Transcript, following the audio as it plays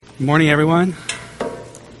Good morning, everyone.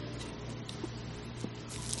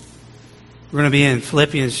 We're going to be in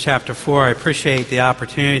Philippians chapter 4. I appreciate the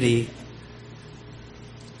opportunity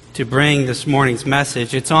to bring this morning's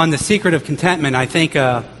message. It's on the secret of contentment. I think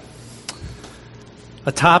a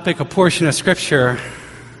topic, a portion of Scripture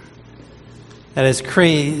that is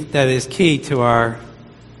key to our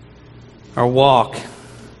walk.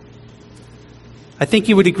 I think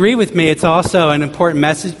you would agree with me it's also an important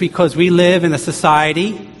message because we live in a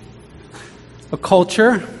society, a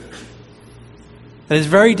culture that is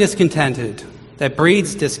very discontented, that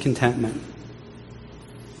breeds discontentment.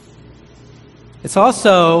 It's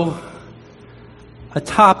also a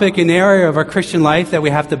topic, an area of our Christian life that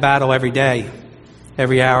we have to battle every day,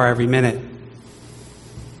 every hour, every minute.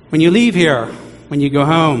 When you leave here, when you go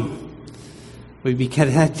home, will you be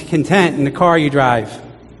content in the car you drive?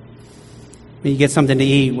 When you get something to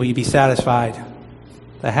eat, will you be satisfied?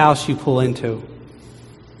 The house you pull into?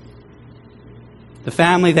 The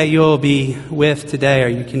family that you'll be with today, are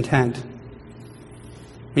you content?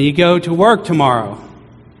 When you go to work tomorrow,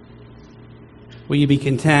 will you be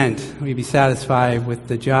content? Will you be satisfied with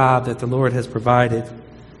the job that the Lord has provided,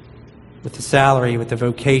 with the salary, with the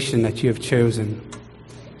vocation that you have chosen?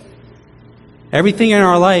 Everything in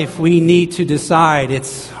our life we need to decide.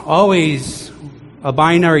 It's always a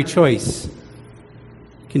binary choice.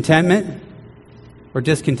 Contentment or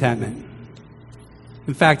discontentment.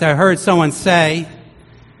 In fact, I heard someone say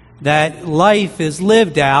that life is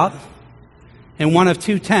lived out in one of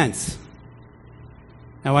two tents.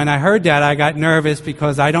 Now, when I heard that, I got nervous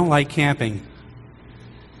because I don't like camping.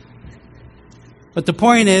 But the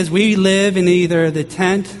point is, we live in either the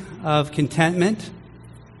tent of contentment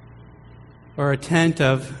or a tent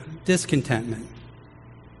of discontentment.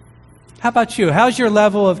 How about you? How's your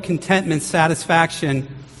level of contentment, satisfaction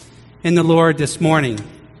in the Lord this morning?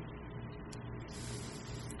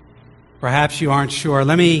 Perhaps you aren't sure.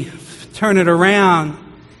 Let me turn it around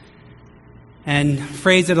and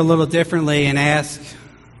phrase it a little differently and ask,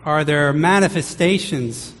 are there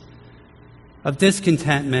manifestations of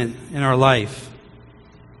discontentment in our life?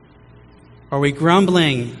 Are we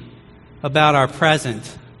grumbling about our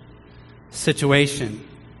present situation?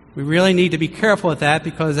 We really need to be careful with that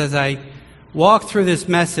because as I walk through this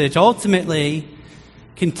message, ultimately,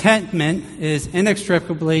 contentment is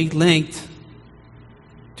inextricably linked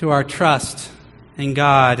to our trust in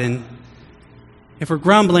God. And if we're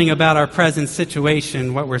grumbling about our present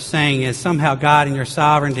situation, what we're saying is somehow, God, in your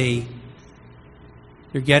sovereignty,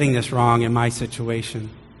 you're getting this wrong in my situation.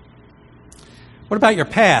 What about your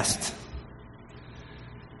past?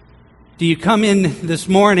 Do you come in this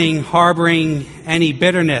morning harboring any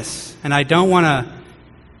bitterness? And I don't want to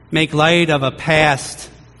make light of a past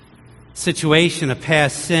situation, a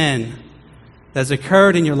past sin that's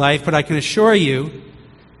occurred in your life, but I can assure you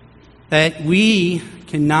that we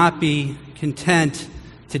cannot be content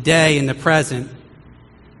today in the present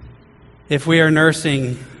if we are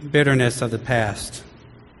nursing bitterness of the past.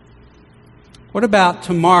 What about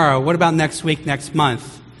tomorrow? What about next week, next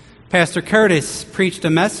month? Pastor Curtis preached a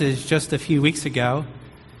message just a few weeks ago.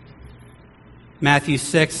 Matthew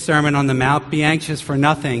 6, Sermon on the Mount, be anxious for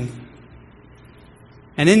nothing.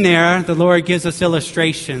 And in there, the Lord gives us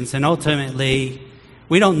illustrations, and ultimately,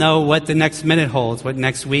 we don't know what the next minute holds, what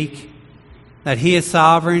next week, that He is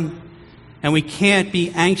sovereign, and we can't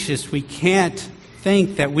be anxious. We can't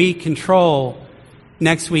think that we control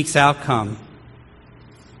next week's outcome.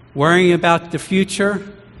 Worrying about the future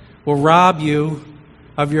will rob you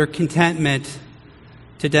of your contentment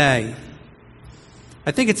today.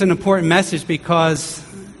 I think it's an important message because,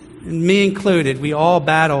 me included, we all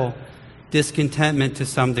battle discontentment to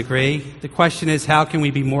some degree. The question is, how can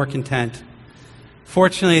we be more content?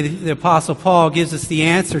 Fortunately, the Apostle Paul gives us the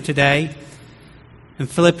answer today in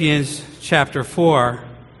Philippians chapter 4,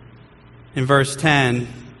 in verse 10.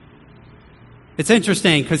 It's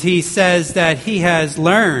interesting because he says that he has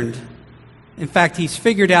learned, in fact, he's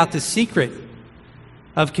figured out the secret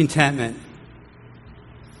of contentment.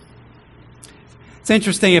 It's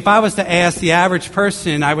interesting, if I was to ask the average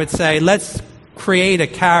person, I would say, let's create a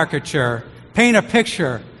caricature, paint a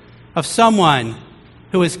picture of someone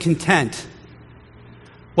who is content.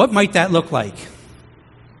 What might that look like?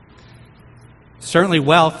 Certainly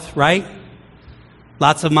wealth, right?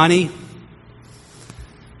 Lots of money,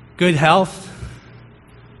 good health,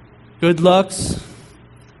 good looks,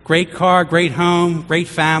 great car, great home, great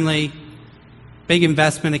family, big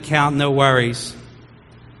investment account, no worries.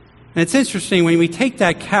 And it's interesting when we take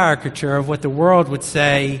that caricature of what the world would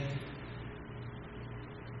say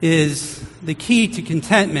is the key to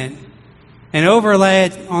contentment and overlay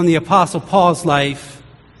it on the Apostle Paul's life,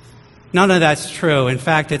 None of that's true. In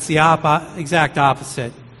fact, it's the exact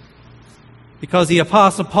opposite. Because the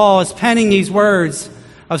Apostle Paul is penning these words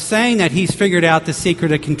of saying that he's figured out the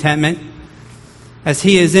secret of contentment as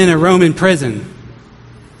he is in a Roman prison,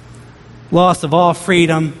 loss of all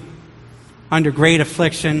freedom, under great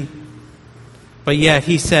affliction, but yet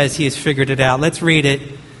he says he has figured it out. Let's read it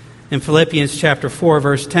in Philippians chapter 4,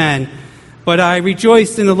 verse 10. But I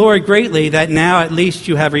rejoiced in the Lord greatly that now at least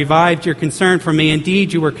you have revived your concern for me.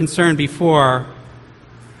 Indeed, you were concerned before,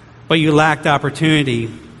 but you lacked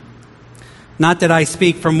opportunity. Not that I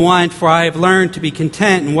speak from want, for I have learned to be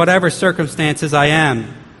content in whatever circumstances I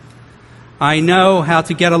am. I know how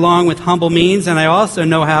to get along with humble means, and I also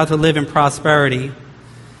know how to live in prosperity.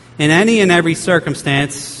 In any and every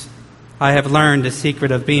circumstance, I have learned the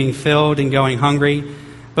secret of being filled and going hungry,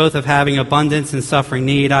 both of having abundance and suffering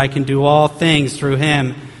need. I can do all things through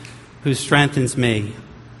him who strengthens me.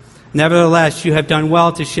 Nevertheless, you have done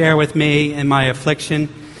well to share with me in my affliction.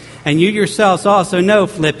 And you yourselves also know,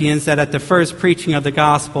 Philippians, that at the first preaching of the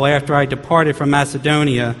gospel after I departed from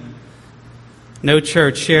Macedonia, no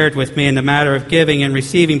church shared with me in the matter of giving and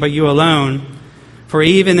receiving, but you alone. For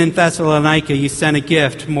even in Thessalonica you sent a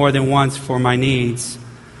gift more than once for my needs.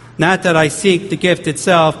 Not that I seek the gift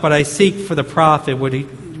itself, but I seek for the profit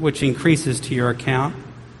which increases to your account.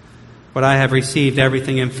 But I have received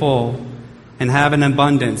everything in full, and have an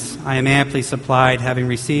abundance. I am amply supplied, having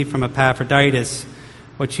received from Epaphroditus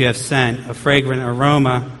what you have sent, a fragrant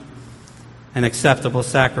aroma, an acceptable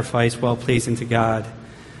sacrifice, well-pleasing to God.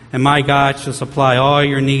 And my God shall supply all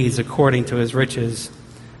your needs according to his riches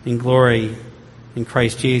in glory in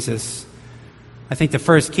Christ Jesus. I think the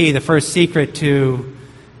first key, the first secret to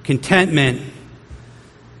contentment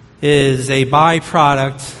is a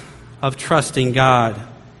byproduct of trusting God.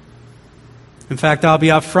 In fact, I'll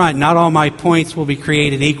be up front. Not all my points will be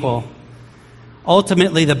created equal.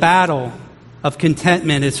 Ultimately, the battle of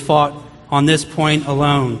contentment is fought on this point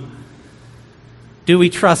alone. Do we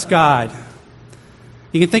trust God?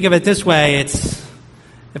 You can think of it this way. It's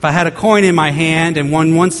if I had a coin in my hand and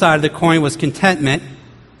one side of the coin was contentment,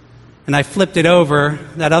 and I flipped it over,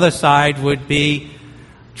 that other side would be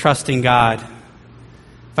trusting God.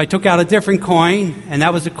 If I took out a different coin, and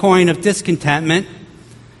that was a coin of discontentment,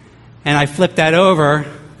 and I flipped that over,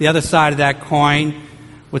 the other side of that coin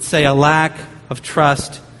would say a lack of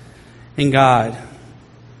trust in God.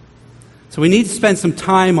 So we need to spend some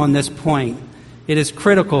time on this point. It is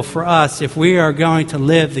critical for us, if we are going to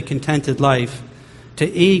live the contented life,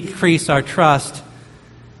 to increase our trust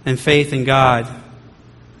and faith in God.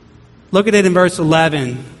 Look at it in verse 11.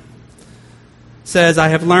 It says, I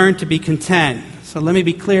have learned to be content. So let me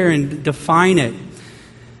be clear and define it.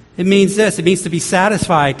 It means this. It means to be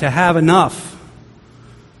satisfied, to have enough,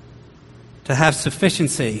 to have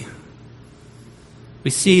sufficiency.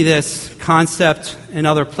 We see this concept in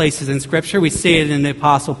other places in Scripture. We see it in the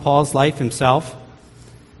Apostle Paul's life himself.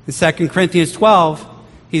 In 2 Corinthians 12,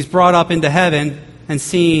 he's brought up into heaven and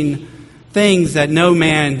seen things that no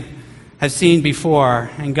man has seen before.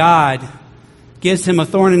 And God gives him a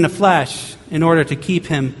thorn in the flesh in order to keep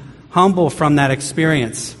him humble from that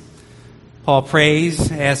experience. Paul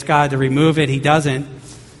prays, asks God to remove it. He doesn't.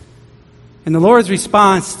 And the Lord's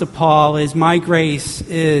response to Paul is, my grace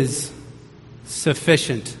is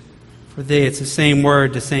sufficient for thee. It's the same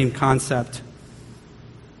word, the same concept.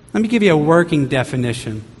 Let me give you a working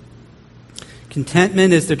definition.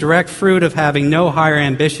 Contentment is the direct fruit of having no higher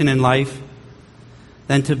ambition in life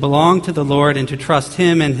than to belong to the Lord and to trust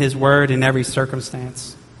him and his word in every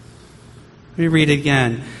circumstance. Let me read it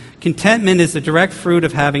again. Contentment is the direct fruit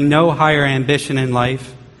of having no higher ambition in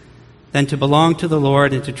life than to belong to the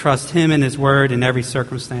Lord and to trust him and his word in every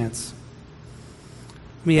circumstance.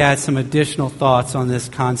 Let me add some additional thoughts on this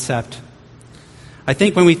concept. I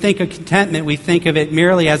think when we think of contentment, we think of it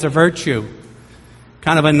merely as a virtue,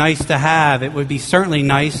 kind of a nice to have. It would be certainly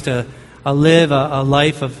nice to live a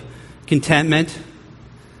life of contentment.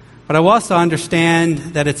 But I also understand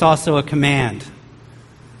that it's also a command.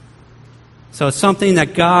 So it's something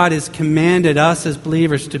that God has commanded us as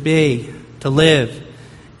believers to live,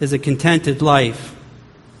 is a contented life.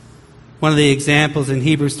 One of the examples in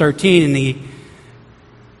Hebrews 13, in the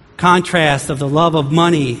contrast of the love of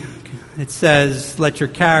money, it says, let your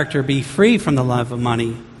character be free from the love of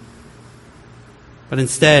money, but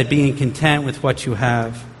instead being content with what you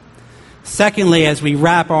have. Secondly, as we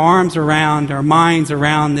wrap our arms around, our minds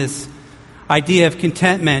around this idea of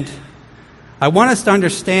contentment, I want us to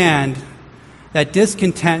understand that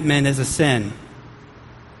discontentment is a sin.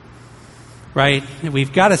 Right? And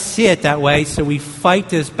we've got to see it that way, so we fight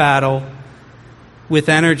this battle with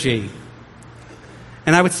energy.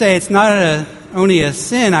 And I would say it's not only a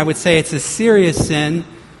sin, I would say it's a serious sin.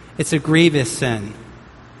 It's a grievous sin.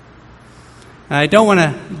 And I don't want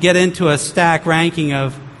to get into a stack ranking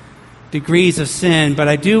of degrees of sin, but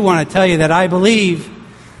I do want to tell you that I believe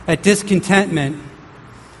that discontentment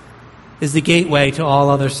is the gateway to all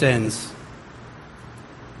other sins.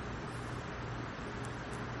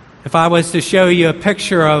 If I was to show you a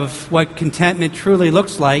picture of what contentment truly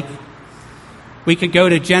looks like, we could go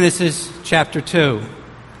to Genesis chapter 2.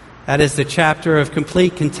 That is the chapter of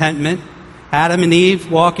complete contentment. Adam and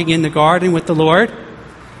Eve walking in the garden with the Lord.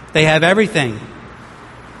 They have everything.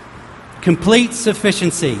 Complete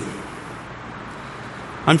sufficiency.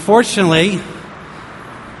 Unfortunately,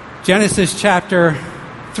 Genesis chapter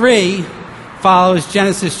 3 follows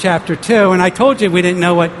Genesis chapter 2, and I told you we didn't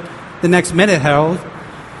know what the next minute held.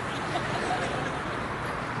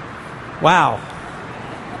 Wow.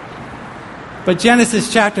 But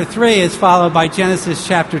Genesis chapter 3 is followed by Genesis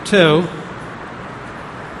chapter 2.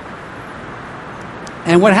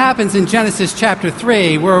 And what happens in Genesis chapter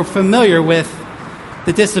 3, we're familiar with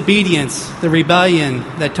the disobedience, the rebellion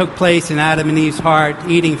that took place in Adam and Eve's heart,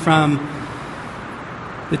 eating from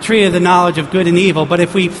the tree of the knowledge of good and evil. But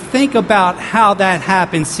if we think about how that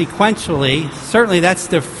happened sequentially, certainly that's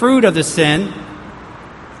the fruit of the sin.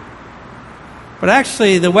 But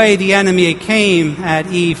actually, the way the enemy came at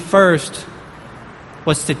Eve first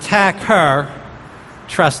was to attack her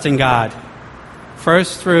trust in God.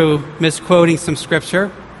 First through misquoting some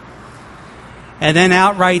scripture, and then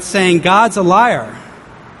outright saying, God's a liar.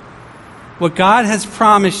 What God has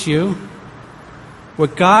promised you,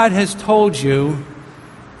 what God has told you,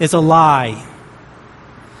 is a lie.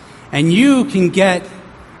 And you can get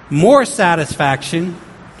more satisfaction.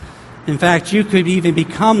 In fact, you could even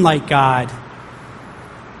become like God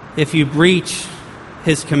if you breach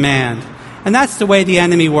His command. And that's the way the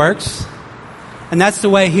enemy works. And that's the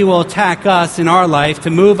way he will attack us in our life, to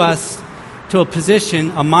move us to a position,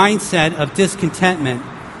 a mindset of discontentment,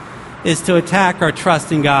 is to attack our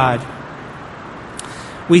trust in God.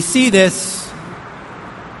 We see this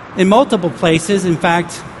in multiple places. In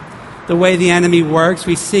fact, the way the enemy works,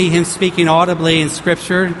 we see him speaking audibly in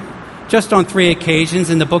Scripture just on 3 occasions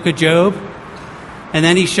in the book of Job. And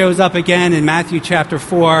then he shows up again in Matthew chapter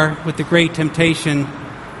 4 with the great temptation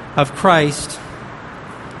of Christ.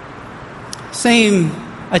 Same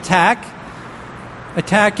attack,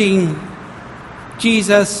 attacking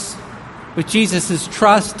Jesus with Jesus'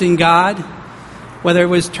 trust in God, whether it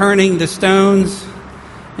was turning the stones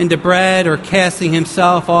into bread or casting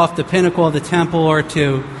himself off the pinnacle of the temple, or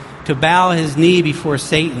to bow his knee before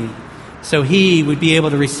Satan so he would be able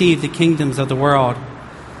to receive the kingdoms of the world.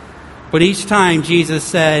 But each time Jesus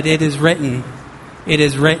said, "It is written, it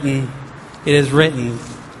is written, it is written,"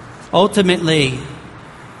 ultimately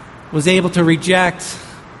was able to reject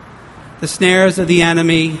the snares of the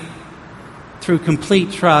enemy through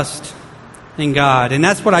complete trust in God. And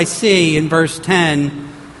that's what I see in verse 10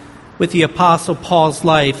 with the Apostle Paul's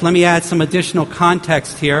life. Let me add some additional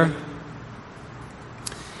context here.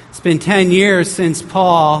 It's been 10 years since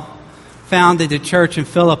Paul founded the church in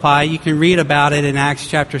Philippi. You can read about it in Acts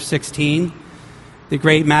chapter 16, the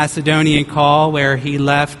great Macedonian call where he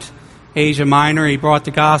left Asia Minor. He brought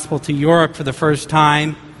the gospel to Europe for the first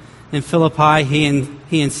time. In Philippi,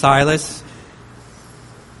 he and Silas.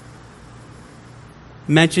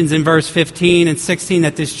 Mentions in verse 15 and 16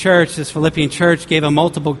 that this church, this Philippian church, gave him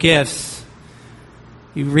multiple gifts.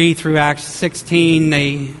 You read through Acts 16,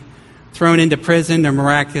 they thrown into prison, they're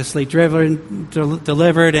miraculously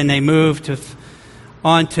delivered, and they moved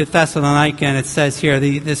on to Thessalonica. And it says here,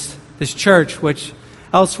 this church, which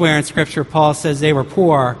elsewhere in Scripture Paul says they were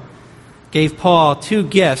poor, gave Paul 2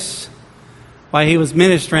 gifts while he was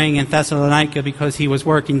ministering in Thessalonica, because he was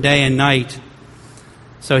working day and night,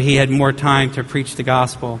 so he had more time to preach the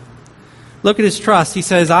gospel. Look at his trust. He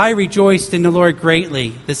says, "I rejoiced in the Lord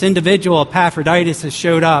greatly." This individual, Epaphroditus, has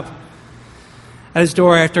showed up at his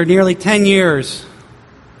door after nearly 10 years.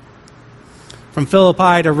 From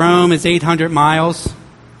Philippi to Rome is 800 miles.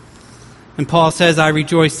 And Paul says, "I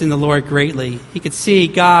rejoiced in the Lord greatly." He could see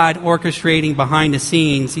God orchestrating behind the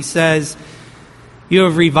scenes. He says, "You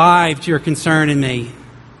have revived your concern in me."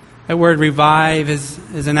 That word revive is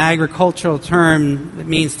an agricultural term that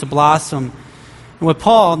means to blossom. And what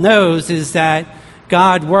Paul knows is that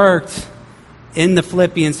God worked in the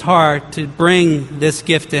Philippians' heart to bring this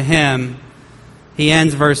gift to him. He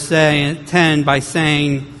ends verse 10 by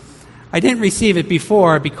saying, "I didn't receive it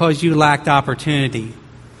before because you lacked opportunity."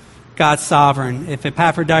 God's sovereign. If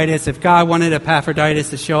God wanted Epaphroditus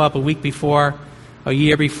to show up a week before, a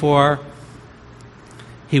year before,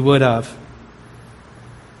 he would have.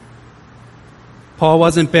 Paul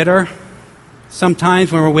wasn't bitter.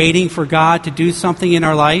 Sometimes when we're waiting for God to do something in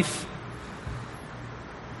our life,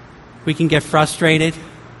 we can get frustrated.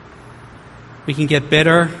 We can get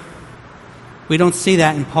bitter. We don't see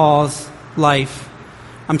that in Paul's life.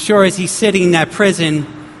 I'm sure as he's sitting in that prison,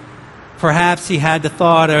 perhaps he had the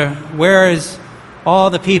thought, where is all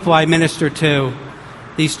the people I minister to,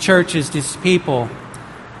 these churches, these people?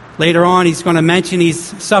 Later on, he's going to mention he's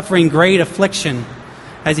suffering great affliction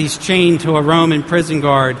as he's chained to a Roman prison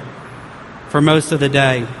guard for most of the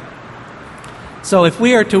day. So if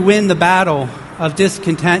we are to win the battle of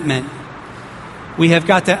discontentment, we have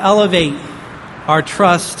got to elevate our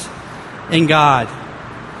trust in God.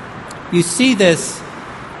 You see this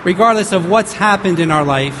regardless of what's happened in our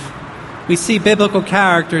life. We see biblical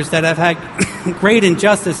characters that have had great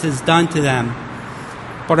injustices done to them,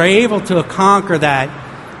 but are able to conquer that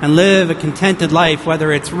and live a contented life,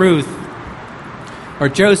 whether it's Ruth or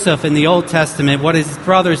Joseph in the Old Testament, what his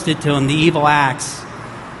brothers did to him, the evil acts.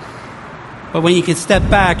 But when you can step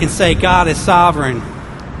back and say God is sovereign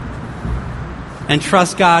and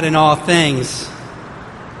trust God in all things,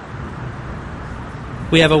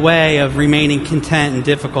 we have a way of remaining content in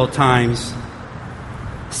difficult times.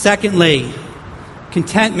 Secondly,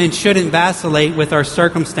 contentment shouldn't vacillate with our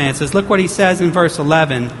circumstances. Look what he says in verse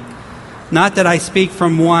 11. Not that I speak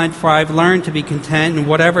from want, for I've learned to be content in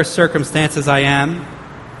whatever circumstances I am.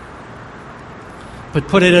 But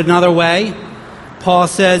put it another way, Paul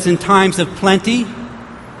says in times of plenty,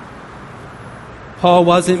 Paul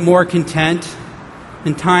wasn't more content.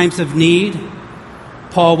 In times of need,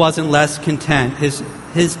 Paul wasn't less content.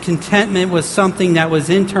 His contentment was something that was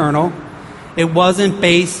internal. It wasn't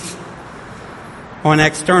based on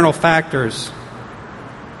external factors.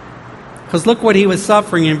 Because look what he was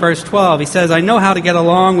suffering in verse 12. He says, I know how to get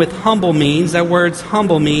along with humble means. That word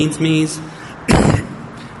humble means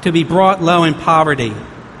to be brought low in poverty.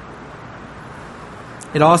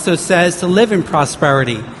 It also says to live in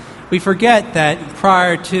prosperity. We forget that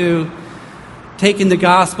prior to taking the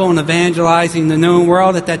gospel and evangelizing the known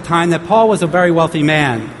world at that time, that Paul was a very wealthy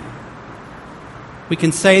man. We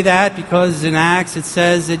can say that because in Acts it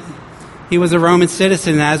says that he was a Roman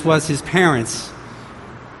citizen, as was his parents.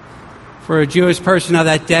 For a Jewish person of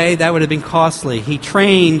that day, that would have been costly. He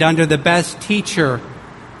trained under the best teacher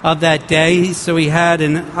of that day, so he had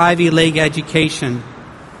an Ivy League education.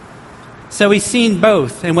 So he's seen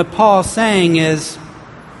both. And what Paul's saying is,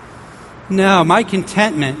 no, my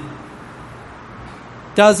contentment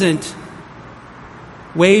doesn't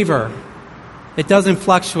waver. It doesn't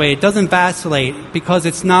fluctuate. It doesn't vacillate because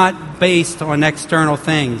it's not based on external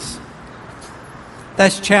things.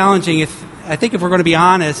 That's challenging. I think if we're going to be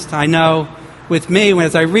honest, I know with me,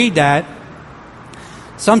 as I read that,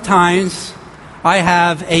 sometimes I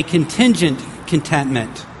have a contingent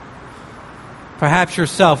contentment. Perhaps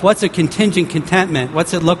yourself. What's a contingent contentment?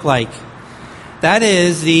 What's it look like? That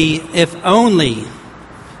is the if only,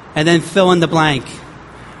 and then fill in the blank.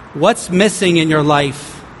 What's missing in your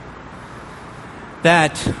life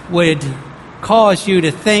that would cause you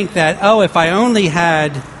to think that, oh, if I only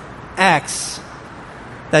had X,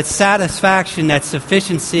 that satisfaction, that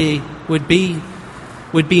sufficiency would be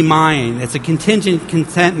mine. It's a contingent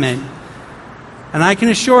contentment. And I can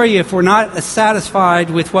assure you, if we're not satisfied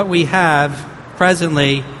with what we have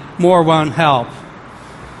presently, more won't help.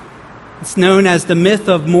 It's known as the myth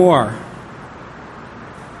of more.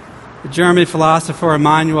 The German philosopher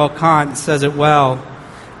Immanuel Kant says it well.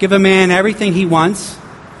 Give a man everything he wants,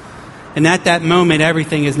 and at that moment,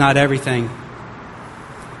 everything is not everything.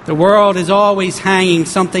 The world is always hanging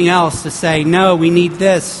something else to say, no, we need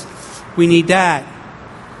this, we need that.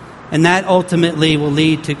 And that ultimately will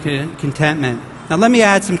lead to contentment. Now let me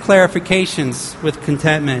add some clarifications with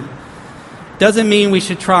contentment. It doesn't mean we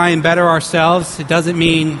should try and better ourselves. It doesn't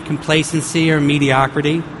mean complacency or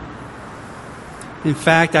mediocrity. In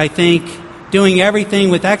fact, I think doing everything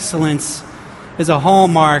with excellence is a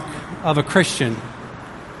hallmark of a Christian.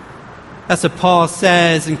 That's what Paul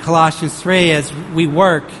says in Colossians 3, as we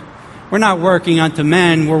work. We're not working unto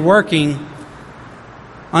men, we're working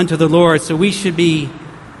unto the Lord. So we should be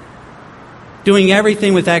doing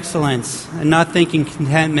everything with excellence and not thinking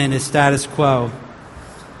contentment is status quo.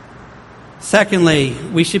 Secondly,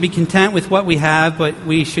 we should be content with what we have, but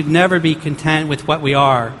we should never be content with what we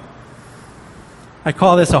are. I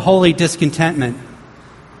call this a holy discontentment,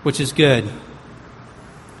 which is good.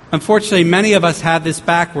 Unfortunately, many of us have this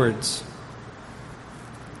backwards,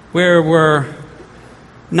 where we're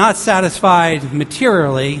not satisfied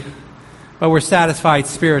materially, but we're satisfied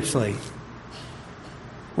spiritually.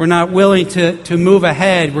 We're not willing to move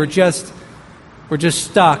ahead. We're just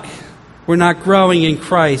stuck. We're not growing in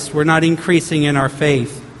Christ. We're not increasing in our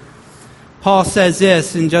faith. Paul says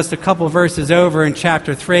this in just a couple verses over in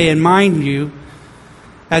chapter 3, and mind you,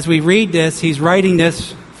 as we read this, he's writing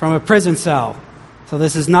this from a prison cell. So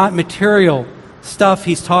this is not material stuff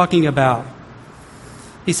he's talking about.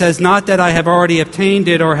 He says, "Not that I have already obtained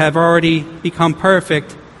it or have already become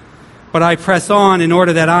perfect, but I press on in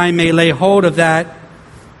order that I may lay hold of that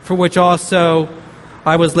for which also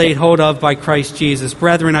I was laid hold of by Christ Jesus.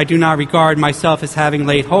 Brethren, I do not regard myself as having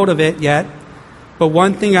laid hold of it yet, but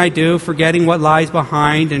one thing I do, forgetting what lies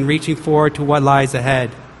behind and reaching forward to what lies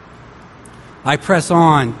ahead. I press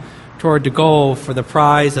on toward the goal for the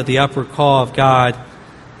prize of the upward call of God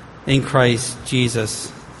in Christ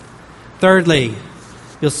Jesus." Thirdly,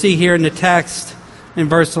 you'll see here in the text in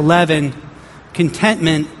verse 11,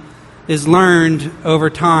 contentment is learned over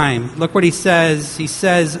time. Look what he says. He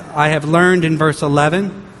says, "I have learned" in verse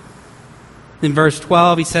 11. In verse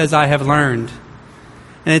 12, he says, "I have learned."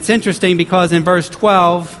 And it's interesting because in verse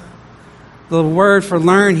 12, the word for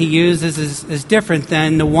learn he uses is different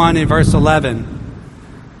than the one in verse 11.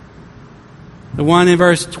 The one in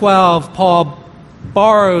verse 12, Paul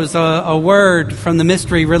borrows a word from the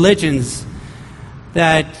mystery religions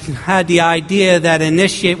that had the idea that an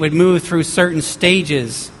initiate would move through certain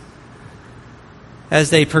stages as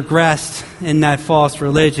they progressed in that false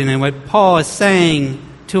religion. And what Paul is saying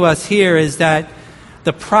to us here is that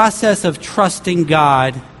the process of trusting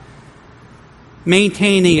God,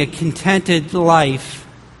 maintaining a contented life,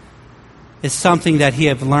 is something that he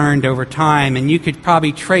have learned over time. And you could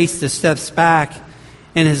probably trace the steps back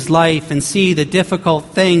in his life and see the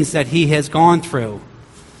difficult things that he has gone through.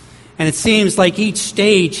 And it seems like each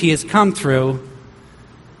stage he has come through,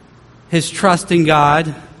 his trust in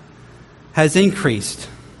God has increased.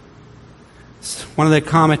 One of the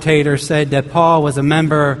commentators said that Paul was a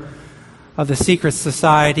member of the secret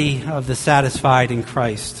society of the satisfied in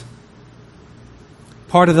Christ.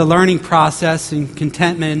 Part of the learning process and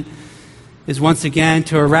contentment is once again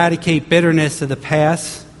to eradicate bitterness of the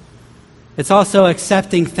past. It's also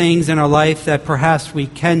accepting things in our life that perhaps we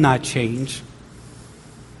cannot change.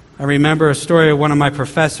 I remember a story of one of my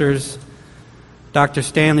professors, Dr.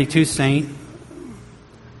 Stanley Toussaint,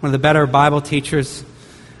 one of the better Bible teachers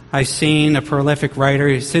I've seen, a prolific writer.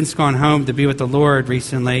 He's since gone home to be with the Lord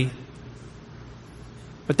recently.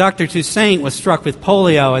 But Dr. Toussaint was struck with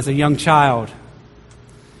polio as a young child,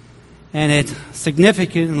 and it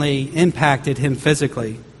significantly impacted him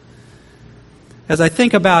physically. As I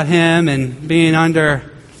think about him and being under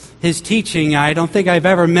his teaching, I don't think I've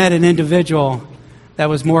ever met an individual that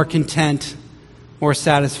was more content, more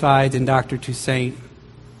satisfied than Dr. Toussaint.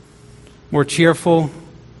 More cheerful,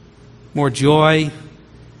 more joy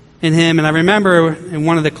in him. And I remember in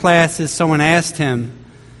one of the classes, someone asked him,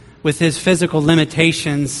 with his physical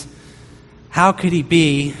limitations, how could he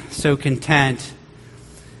be so content?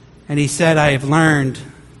 And he said, "I have learned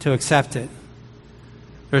to accept it."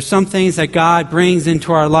 There are some things that God brings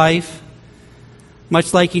into our life,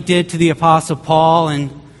 much like he did to the Apostle Paul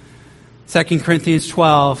in 2 Corinthians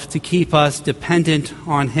 12, to keep us dependent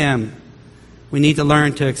on him. We need to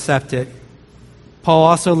learn to accept it. Paul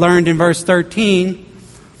also learned in verse 13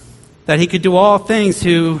 that he could do all things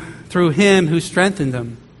through him who strengthened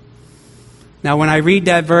him. Now, when I read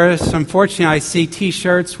that verse, unfortunately, I see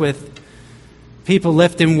T-shirts with people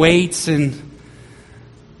lifting weights and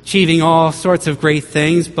achieving all sorts of great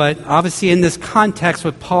things. But obviously, in this context,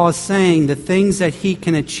 what Paul is saying, the things that he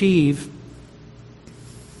can achieve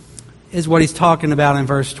is what he's talking about in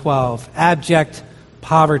verse 12. Abject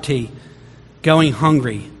poverty, going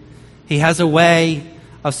hungry. He has a way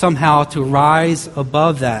of somehow to rise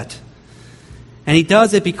above that. And he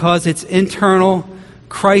does it because it's internal.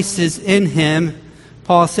 Christ is in him.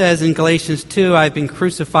 Paul says in Galatians 2, "I've been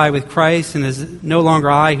crucified with Christ, and it is no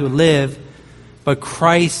longer I who live, but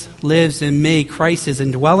Christ lives in me." Christ is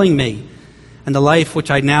indwelling me. And the life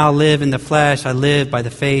which I now live in the flesh, I live by the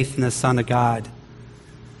faith in the Son of God.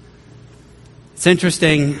 It's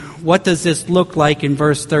interesting. What does this look like in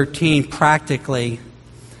verse 13 practically?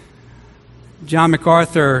 John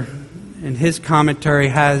MacArthur, in his commentary,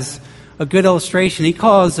 has a good illustration. He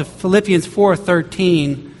calls Philippians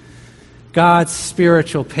 4:13 God's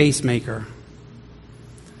spiritual pacemaker.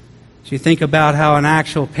 So you think about how an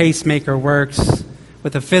actual pacemaker works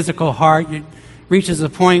with a physical heart. It reaches a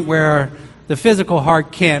point where the physical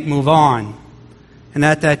heart can't move on. And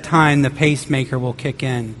at that time, the pacemaker will kick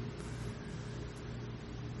in.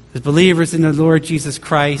 As believers in the Lord Jesus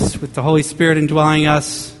Christ, with the Holy Spirit indwelling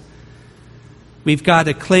us, we've got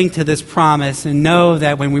to cling to this promise and know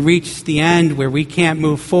that when we reach the end where we can't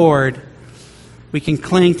move forward, we can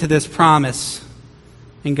cling to this promise,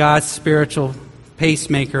 and God's spiritual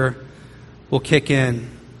pacemaker will kick in.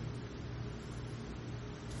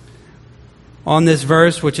 on this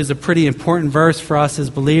verse, which is a pretty important verse for us as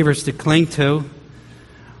believers to cling to.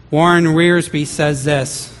 Warren Wiersbe says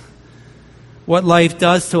this: what life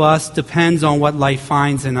does to us depends on what life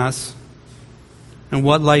finds in us. And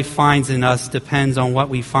what life finds in us depends on what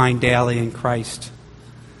we find daily in Christ.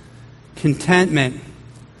 Contentment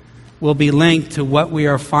will be linked to what we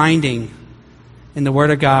are finding in the Word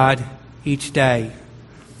of God each day.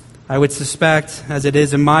 I would suspect, as it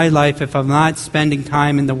is in my life, if I'm not spending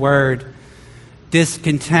time in the Word,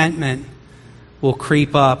 discontentment will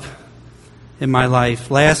creep up in my life.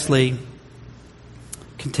 Lastly,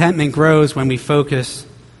 contentment grows when we focus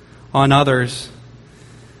on others.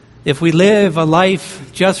 If we live a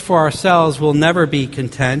life just for ourselves, we'll never be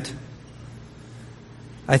content.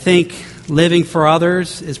 I think living for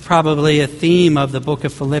others is probably a theme of the book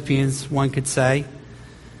of Philippians, one could say.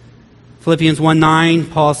 Philippians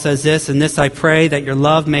 1:9, Paul says this: "In this I pray, that your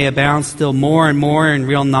love may abound still more and more in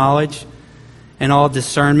real knowledge and all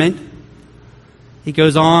discernment." He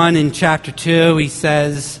goes on in chapter 2, he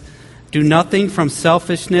says, "Do nothing from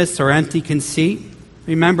selfishness or empty conceit."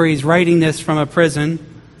 Remember, he's writing this from a prison.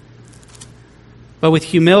 "But with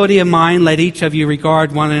humility of mind, let each of you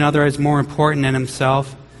regard one another as more important than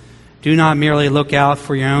himself. Do not merely look out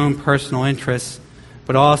for your own personal interests,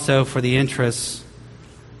 but also for the interests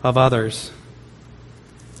of others."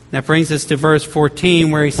 That brings us to verse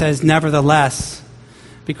 14, where he says, "Nevertheless,"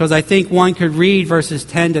 because I think one could read verses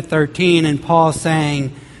 10 to 13 and Paul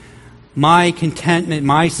saying, my contentment,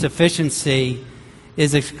 my sufficiency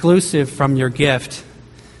is exclusive from your gift.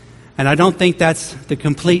 And I don't think that's the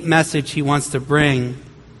complete message he wants to bring.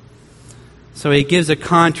 So he gives a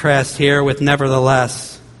contrast here with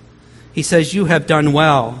nevertheless. He says, "You have done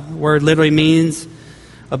well." The word literally means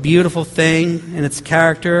a beautiful thing in its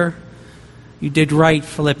character. You did right,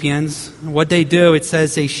 Philippians. What they do, it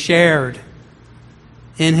says they shared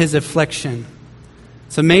in his affliction.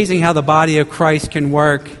 It's amazing how the body of Christ can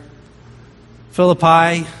work.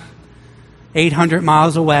 Philippi, 800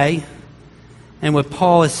 miles away. And what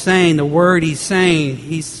Paul is saying, the word he's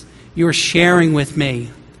saying, you're sharing with me.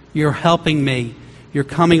 You're helping me. You're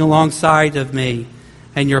coming alongside of me.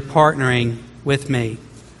 And you're partnering with me.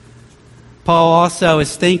 Paul also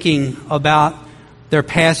is thinking about their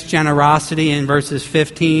past generosity in verses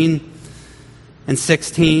 15 and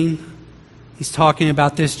 16. He's talking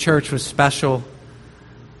about this church was special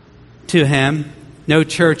to him. "No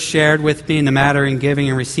church shared with me in the matter in giving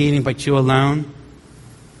and receiving, but you alone.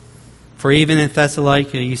 For even in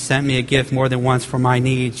Thessalonica, you sent me a gift more than once for my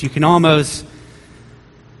needs." You can almost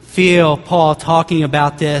feel Paul talking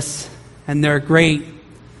about this and their great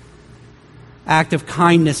act of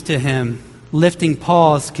kindness to him, lifting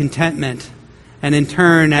Paul's contentment. And in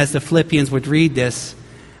turn, as the Philippians would read this,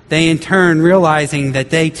 they in turn realizing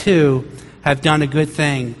that they too have done a good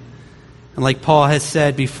thing. And like Paul has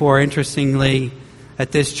said before, interestingly,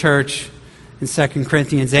 at this church in 2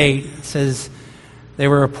 Corinthians 8, it says they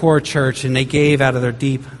were a poor church and they gave out of their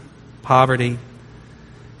deep poverty.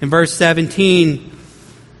 In verse 17,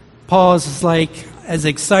 Paul is like as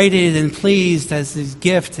excited and pleased as his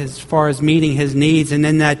gift as far as meeting his needs. And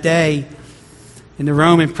in that day, in the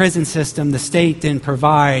Roman prison system, the state didn't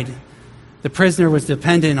provide. The prisoner was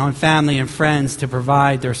dependent on family and friends to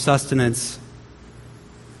provide their sustenance.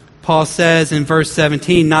 Paul says in verse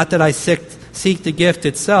 17, "Not that I seek the gift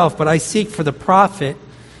itself, but I seek for the profit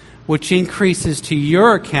which increases to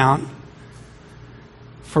your account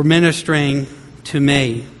for ministering to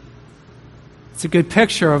me." It's a good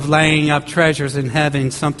picture of laying up treasures in heaven,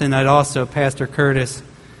 something that also Pastor Curtis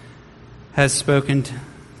has spoken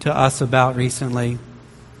to us about recently.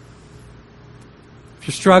 If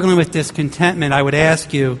you're struggling with discontentment, I would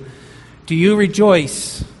ask you, do you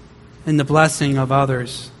rejoice in the blessing of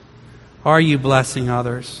others? Are you blessing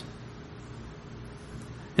others?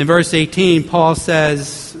 In verse 18, Paul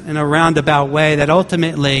says in a roundabout way that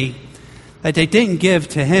ultimately that they didn't give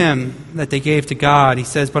to him, that they gave to God. He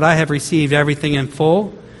says, "But I have received everything in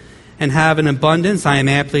full and have an abundance. I am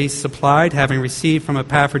amply supplied, having received from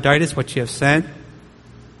Epaphroditus what you have sent,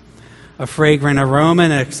 a fragrant aroma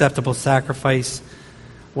and an acceptable sacrifice,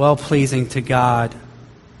 well-pleasing to God."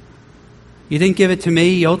 You didn't give it to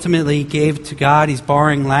me. You ultimately gave to God. He's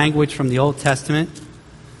borrowing language from the Old Testament.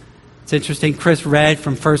 It's interesting. Chris read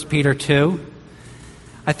from 1 Peter 2.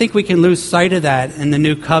 I think we can lose sight of that in the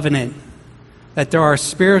New Covenant, that there are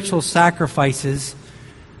spiritual sacrifices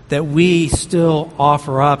that we still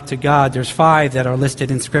offer up to God. There's 5 that are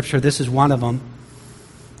listed in Scripture. This is one of them.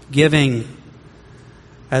 Giving,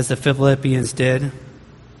 as the Philippians did.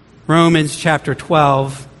 Romans chapter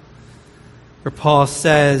 12, where Paul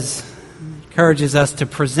says, encourages us to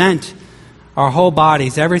present our whole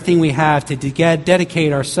bodies, everything we have, to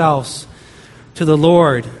dedicate ourselves to the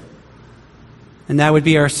Lord. And that would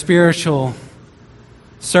be our spiritual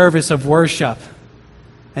service of worship.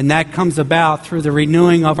 And that comes about through the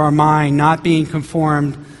renewing of our mind, not being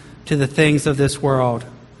conformed to the things of this world.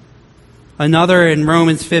 Another in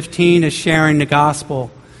Romans 15 is sharing the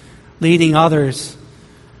gospel, leading others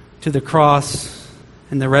to the cross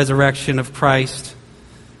and the resurrection of Christ.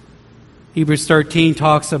 Hebrews 13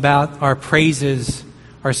 talks about our praises,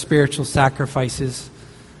 our spiritual sacrifices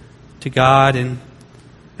to God.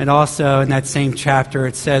 And also in that same chapter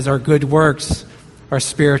it says our good works are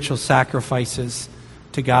spiritual sacrifices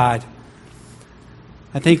to God.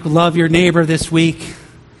 I think love your neighbor this week.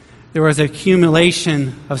 There was an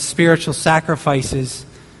accumulation of spiritual sacrifices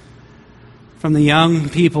from the young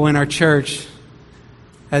people in our church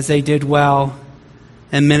as they did well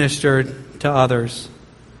and ministered to others.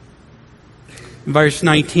 In verse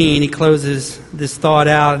 19, he closes this thought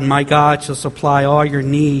out, and my God shall supply all your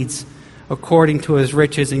needs according to his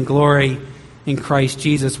riches and glory in Christ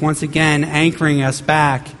Jesus. Once again, anchoring us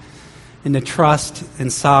back in the trust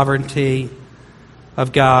and sovereignty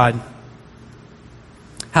of God.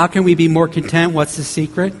 How can we be more content? What's the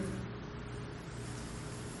secret?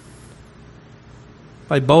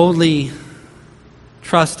 By boldly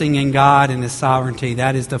trusting in God and his sovereignty.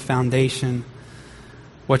 That is the foundation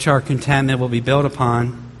which our contentment will be built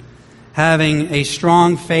upon. Having a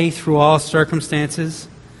strong faith through all circumstances,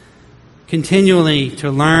 continually to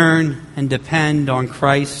learn and depend on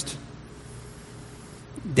Christ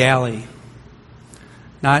daily.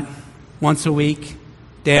 Not once a week,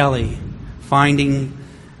 daily. Finding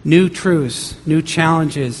new truths, new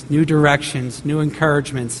challenges, new directions, new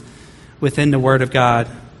encouragements within the Word of God.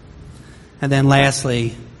 And then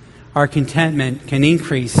lastly, our contentment can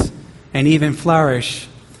increase and even flourish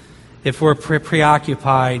if we're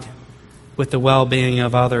preoccupied with the well-being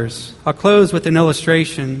of others. I'll close with an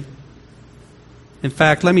illustration. In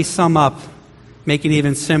fact, let me sum up, make it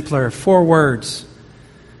even simpler. 4 words,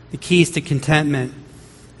 the keys to contentment.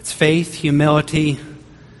 It's faith, humility,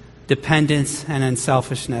 dependence, and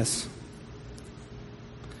unselfishness.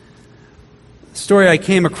 The story I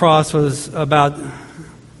came across was about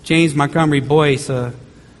James Montgomery Boyce, a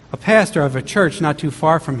pastor of a church not too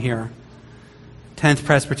far from here. 10th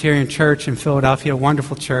Presbyterian Church in Philadelphia, a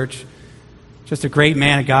wonderful church. Just a great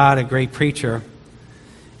man of God, a great preacher.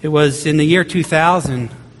 It was in the year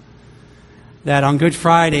 2000 that on Good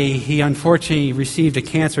Friday he unfortunately received a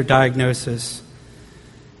cancer diagnosis.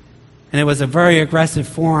 And it was a very aggressive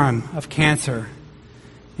form of cancer.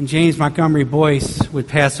 And James Montgomery Boyce would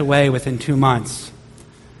pass away within 2 months.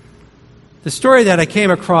 The story that I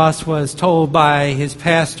came across was told by his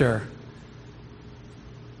pastor.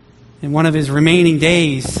 In one of his remaining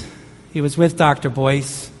days, he was with Dr.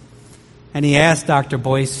 Boyce, and he asked Dr.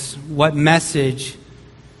 Boyce, what message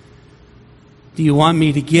do you want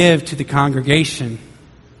me to give to the congregation?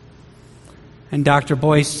 And Dr.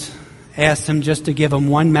 Boyce asked him just to give him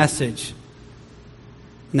one message,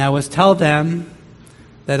 and that was, tell them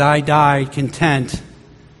that I died content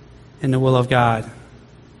in the will of God.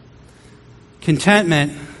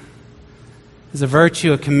 Contentment is a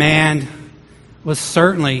virtue, a command, will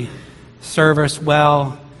certainly serve us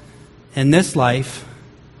well in this life.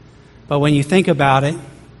 But when you think about it,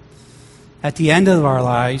 at the end of our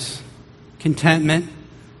lives, contentment,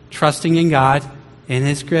 trusting in God, in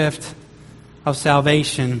his gift of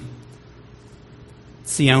salvation,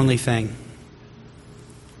 it's the only thing.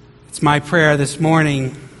 It's my prayer this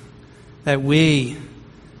morning that we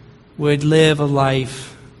would live a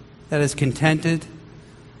life that is contented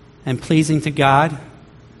and pleasing to God,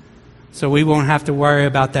 so we won't have to worry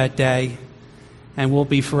about that day, and we'll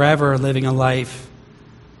be forever living a life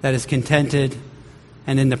that is contented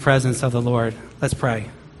and in the presence of the Lord. Let's pray.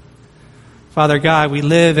 Father God, we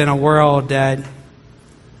live in a world that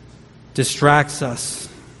distracts us,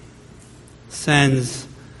 sends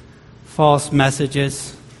false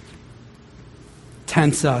messages,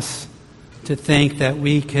 tempts us to think that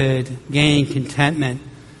we could gain contentment,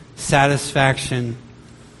 satisfaction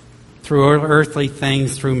through earthly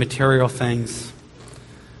things, through material things.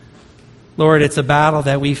 Lord, it's a battle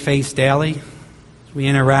that we face daily. We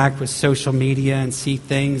interact with social media and see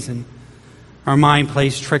things, and our mind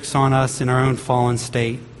plays tricks on us in our own fallen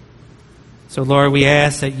state. So, Lord, we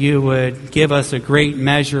ask that you would give us a great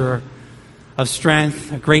measure of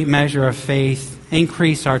strength, a great measure of faith.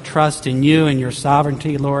 Increase our trust in you and your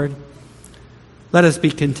sovereignty, Lord. Let us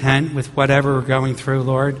be content with whatever we're going through,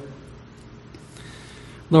 Lord.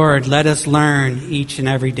 Lord, let us learn each and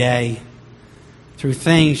every day through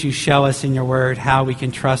things you show us in your word how we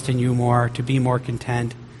can trust in you more, to be more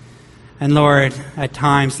content. And Lord, at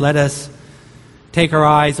times, let us take our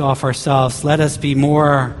eyes off ourselves. Let us be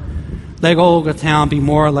more, let Golgotha Town be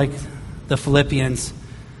more like the Philippians.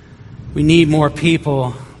 We need more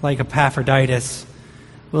people like Epaphroditus,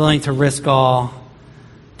 willing to risk all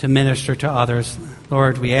to minister to others.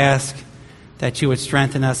 Lord, we ask that you would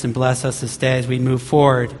strengthen us and bless us this day as we move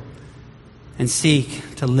forward and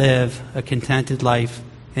seek to live a contented life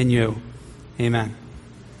in you. Amen.